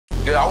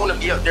nigga. I wanna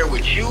be up there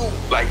with you,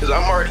 like, cause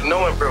I'm already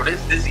knowing, bro.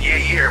 This is your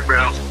year,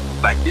 bro.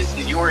 Like, this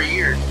is your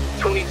year.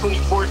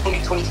 2024,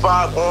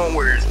 2025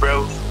 onwards,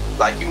 bro.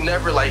 Like, you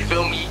never, like,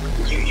 feel me?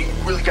 You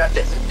really got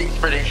that stick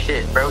for this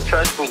shit, bro.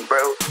 Trust me, bro.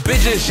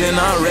 Bitches, shit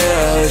not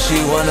real. She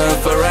wanna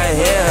fuck right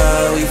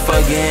here. We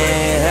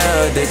fucking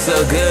hell. Dick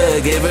so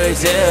good, give her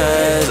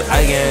tears.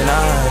 I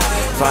cannot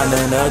find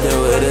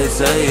another way to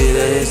tell you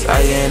this.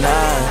 I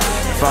cannot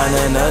find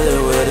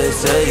another way to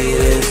tell you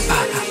this.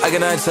 I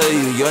cannot tell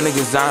you, your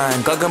niggas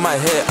dying. Glock on my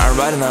hip, I'm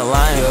riding a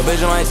line. Your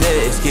bitch on my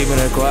tits, keeping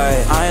it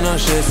quiet. I ain't no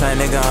shit, Psych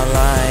nigga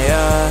online,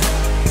 yeah.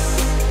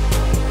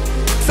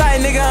 Psych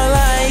nigga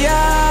online,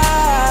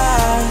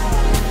 yeah.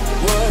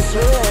 What's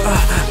real?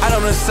 I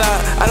don't wanna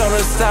stop, I don't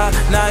wanna stop.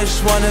 Now I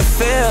just wanna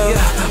feel,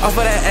 yeah. Off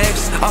of that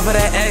X,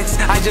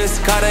 I just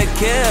gotta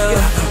kill,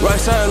 yeah.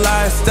 Rockstar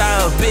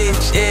lifestyle,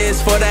 bitch,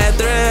 is for that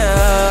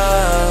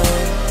thrill.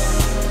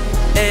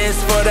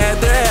 It's for that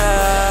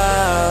thrill.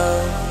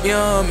 You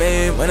don't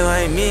make money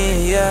like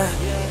me, yeah.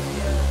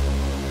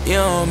 You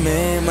don't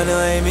make money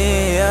like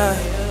me, yeah.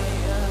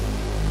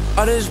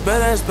 All this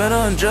bread I spent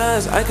on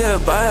drugs, I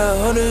could buy a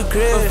whole new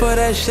crib. But for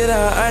that shit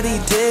I already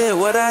did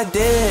what I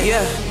did,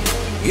 yeah.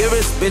 You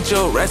ever spent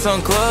your racks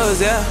on clothes,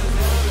 yeah?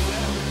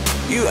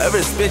 You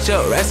ever spent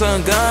your racks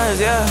on guns,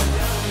 yeah?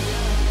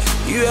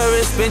 You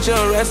ever spent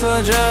your racks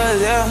on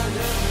drugs, yeah?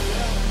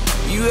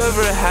 You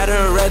ever had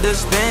a red to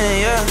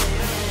spin, yeah?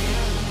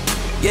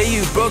 Yeah,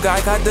 you broke,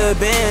 I got the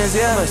bands,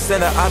 yeah. I'ma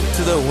send her up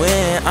to the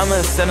wind,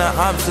 I'ma send her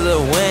up to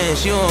the wind.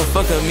 She won't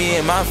fuck with me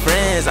and my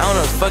friends, I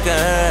wanna fuck with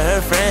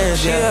her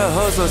friends, yeah. She a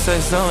hoe so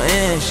sex don't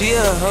end, she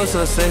a hoe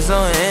so sex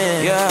don't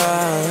end,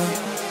 yeah.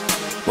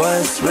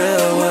 What's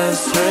real,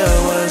 what's real,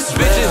 what's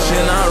real? Bitches,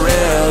 shit not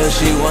real,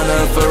 she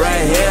wanna fuck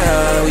right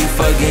here. We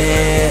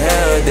fucking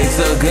hell, dick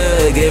so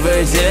good, give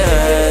her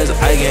tears.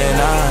 I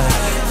cannot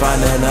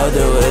find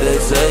another way to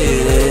tell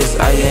you this.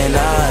 I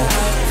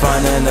cannot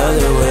find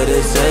another way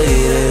to tell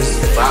you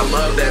this. I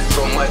love that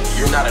so much.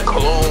 You're not a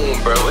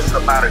clone, bro. It's a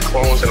lot of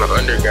clones in the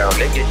underground.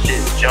 Niggas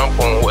just jump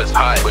on what's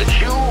hot. But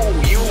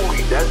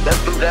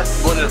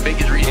that's one of the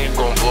biggest reasons you're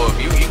gonna blow up.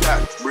 You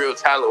got real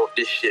talent with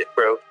this shit,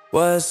 bro.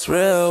 What's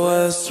real,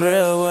 what's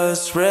real,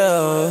 what's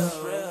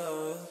real?